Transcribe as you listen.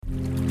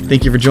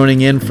Thank you for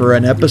joining in for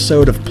an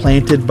episode of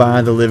Planted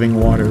by the Living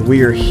Water.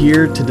 We are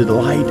here to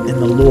delight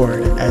in the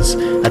Lord as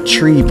a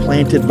tree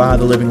planted by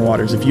the living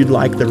waters. If you'd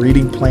like the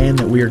reading plan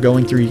that we are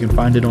going through, you can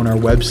find it on our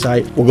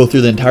website. We'll go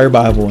through the entire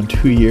Bible in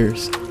 2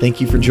 years. Thank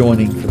you for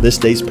joining for this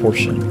day's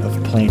portion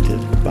of Planted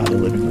by the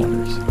Living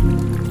Waters.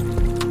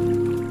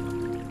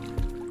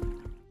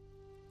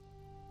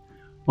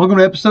 Welcome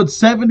to episode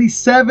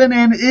 77,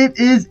 and it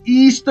is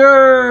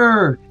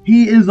Easter.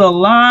 He is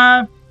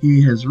alive.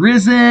 He has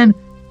risen.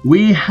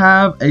 We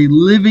have a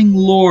living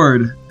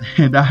Lord,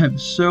 and I am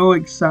so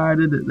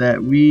excited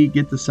that we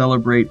get to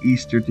celebrate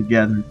Easter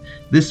together.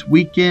 This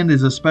weekend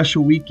is a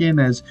special weekend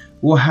as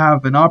we'll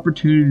have an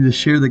opportunity to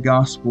share the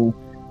gospel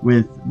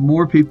with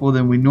more people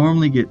than we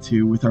normally get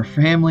to, with our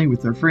family,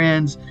 with our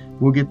friends.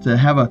 We'll get to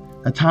have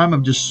a time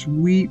of just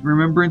sweet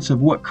remembrance of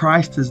what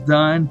Christ has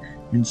done.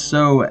 And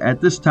so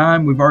at this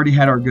time, we've already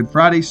had our Good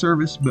Friday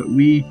service, but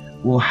we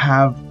will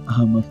have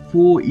a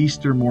full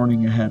Easter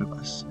morning ahead of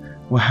us.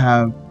 We'll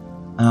have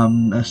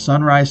a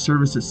sunrise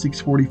service at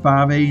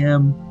 6:45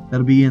 a.m.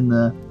 That'll be in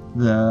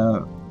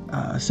the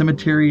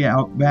cemetery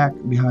out back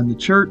behind the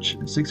church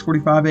at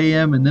 6:45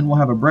 a.m. And then we'll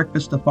have a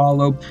breakfast to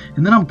follow.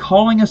 And then I'm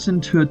calling us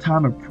into a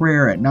time of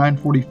prayer at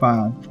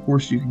 9:45. Of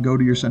course, you can go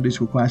to your Sunday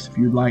school class if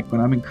you'd like,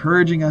 but I'm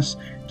encouraging us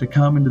to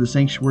come into the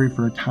sanctuary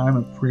for a time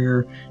of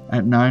prayer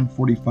at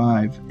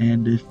 9:45.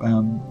 And if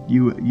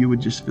you would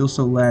just feel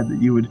so led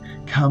that you would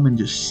come and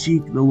just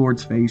seek the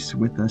Lord's face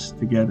with us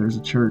together as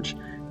a church,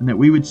 and that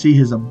we would see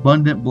His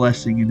abundant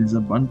blessing and His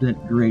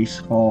abundant grace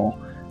fall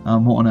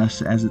on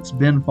us as it's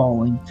been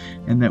falling,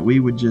 and that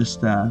we would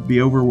just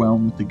be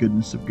overwhelmed with the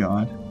goodness of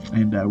God,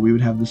 and we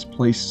would have this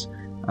place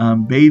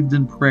bathed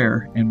in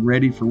prayer and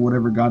ready for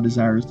whatever God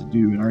desires to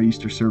do in our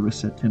Easter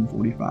service at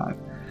 10:45.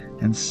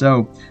 And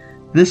so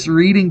this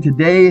reading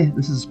today,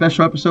 this is a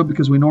special episode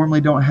because we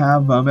normally don't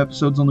have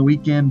episodes on the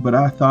weekend, but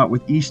I thought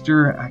with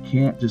Easter, I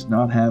can't just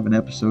not have an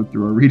episode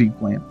through a reading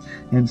plan.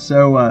 And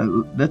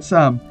so let's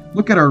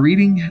look at our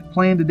reading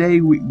plan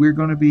today. We're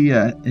going to be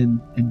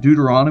in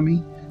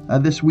Deuteronomy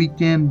this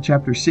weekend,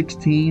 chapter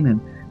 16,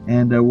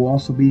 and we'll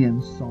also be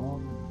in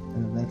Psalm.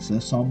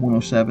 That's Psalm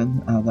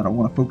 107 that I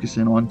want to focus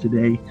in on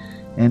today.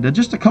 And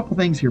just a couple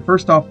things here.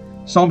 First off,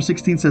 Psalm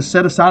 16 says,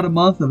 "Set aside a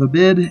month of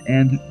Abib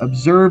and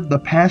observe the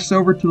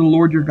Passover to the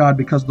Lord your God,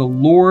 because the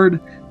Lord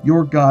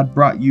your God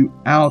brought you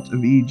out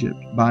of Egypt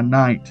by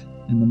night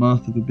in the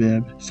month of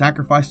Abib.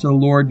 Sacrifice to the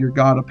Lord your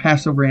God a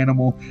Passover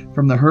animal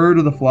from the herd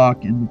of the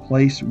flock in the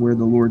place where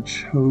the Lord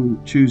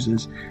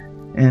chooses,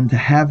 and to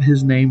have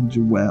His name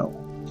dwell."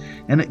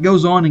 And it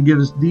goes on and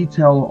gives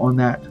detail on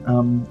that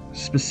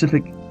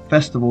specific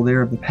festival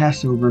there of the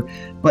Passover.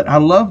 But I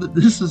love that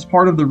this is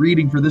part of the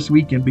reading for this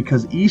weekend,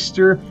 because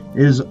Easter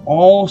is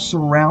all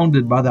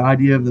surrounded by the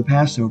idea of the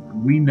Passover.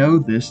 We know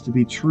this to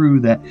be true,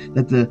 that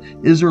the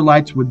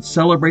Israelites would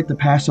celebrate the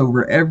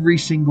Passover every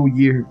single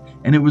year,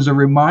 and it was a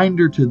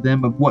reminder to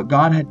them of what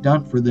God had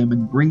done for them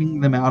in bringing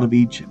them out of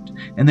Egypt.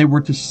 And they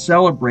were to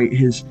celebrate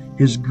His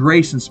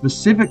grace, and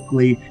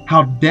specifically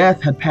how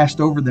death had passed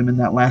over them in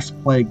that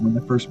last plague when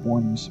the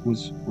firstborn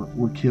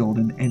were killed.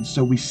 And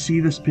so we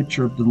see this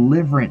picture of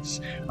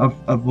deliverance,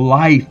 of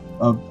life,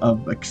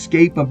 of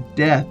escape of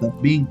death,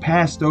 of being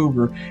passed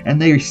over.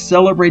 And they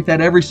celebrate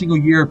that every single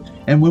year.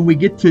 And when we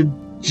get to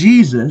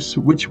Jesus,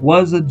 which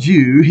was a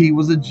Jew, He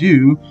was a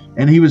Jew,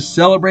 and He was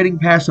celebrating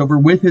Passover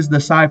with His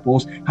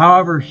disciples.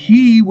 However,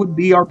 He would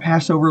be our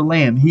Passover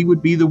lamb. He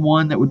would be the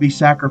one that would be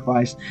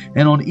sacrificed.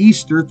 And on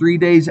Easter, 3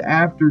 days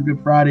after Good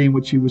Friday, in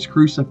which He was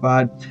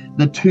crucified,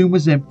 the tomb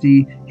was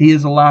empty. He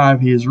is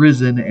alive. He is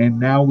risen. And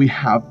now we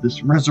have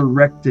this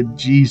resurrected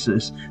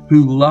Jesus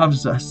who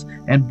loves us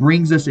and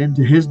brings us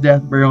into His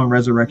death, burial, and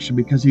resurrection,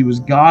 because He was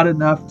God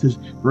enough to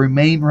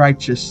remain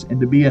righteous and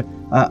to be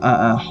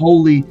a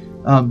holy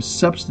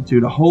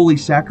substitute, a holy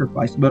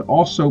sacrifice, but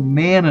also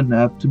man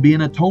enough to be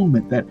an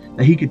atonement, that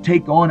He could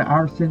take on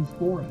our sins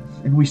for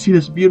us. And we see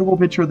this beautiful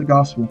picture of the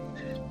gospel.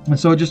 And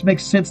so it just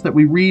makes sense that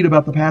we read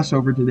about the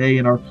Passover today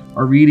in our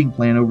reading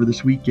plan over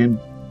this weekend.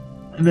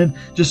 And then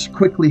just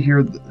quickly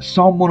here,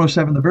 Psalm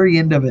 107, the very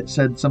end of it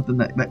said something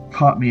that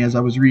caught me as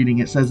I was reading.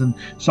 It says in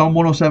Psalm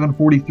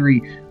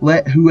 107:43,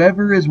 "Let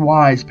whoever is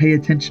wise pay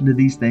attention to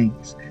these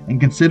things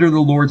and consider the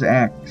Lord's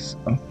acts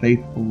of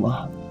faithful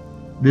love."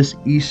 This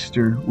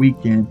Easter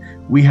weekend,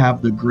 we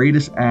have the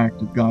greatest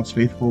act of God's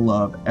faithful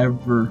love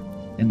ever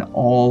in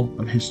all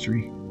of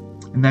history.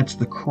 And that's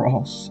the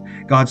cross.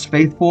 God's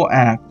faithful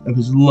act of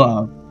His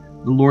love,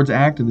 the Lord's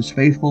act of His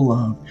faithful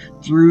love,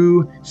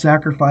 through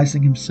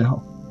sacrificing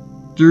Himself,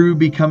 through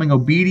becoming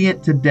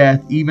obedient to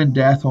death, even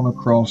death on a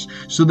cross,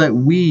 so that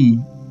we,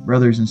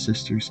 brothers and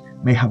sisters,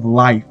 may have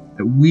life,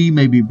 that we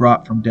may be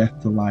brought from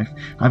death to life.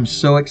 I'm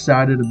so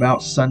excited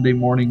about Sunday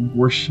morning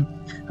worship.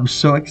 I'm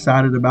so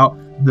excited about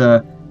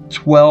the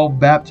 12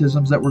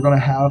 baptisms that we're going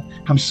to have.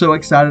 I'm so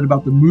excited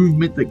about the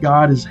movement that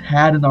God has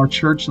had in our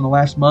church in the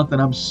last month,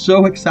 and I'm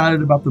so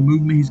excited about the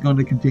movement He's going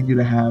to continue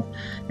to have.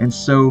 And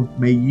so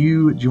may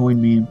you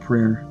join me in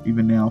prayer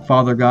even now.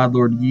 Father God,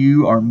 Lord,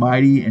 you are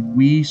mighty, and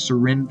we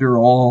surrender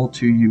all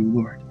to you,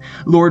 Lord.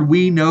 Lord,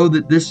 we know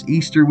that this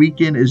Easter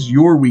weekend is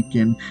your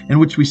weekend in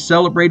which we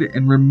celebrate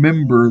and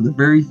remember the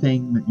very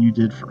thing that you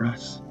did for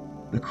us,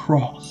 the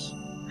cross.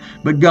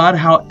 But God,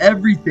 how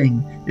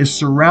everything is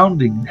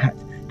surrounding that,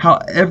 how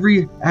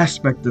every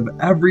aspect of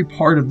every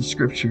part of the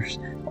scriptures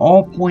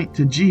all point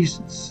to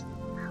Jesus.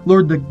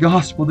 Lord, the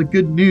gospel, the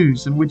good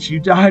news in which you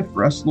died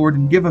for us, Lord,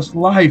 and give us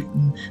life.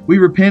 And we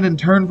repent and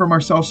turn from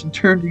ourselves and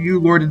turn to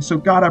you, Lord. And so,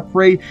 God, I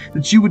pray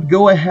that you would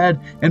go ahead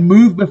and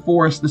move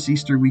before us this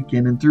Easter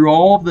weekend, and through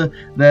all of the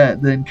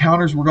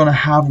encounters we're going to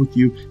have with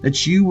you,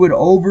 that you would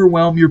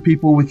overwhelm your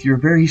people with your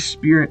very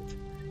Spirit.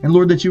 And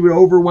Lord, that you would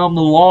overwhelm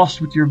the lost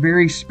with your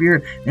very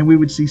Spirit, and we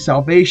would see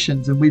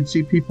salvations, and we'd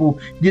see people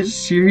get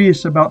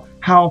serious about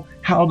how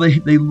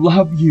they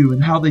love you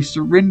and how they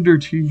surrender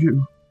to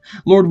you.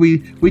 Lord, we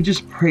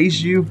just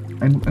praise you,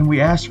 and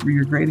we ask for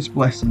your greatest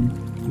blessing,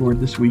 Lord,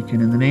 this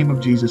weekend. In the name of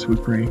Jesus we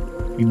pray.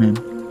 Amen.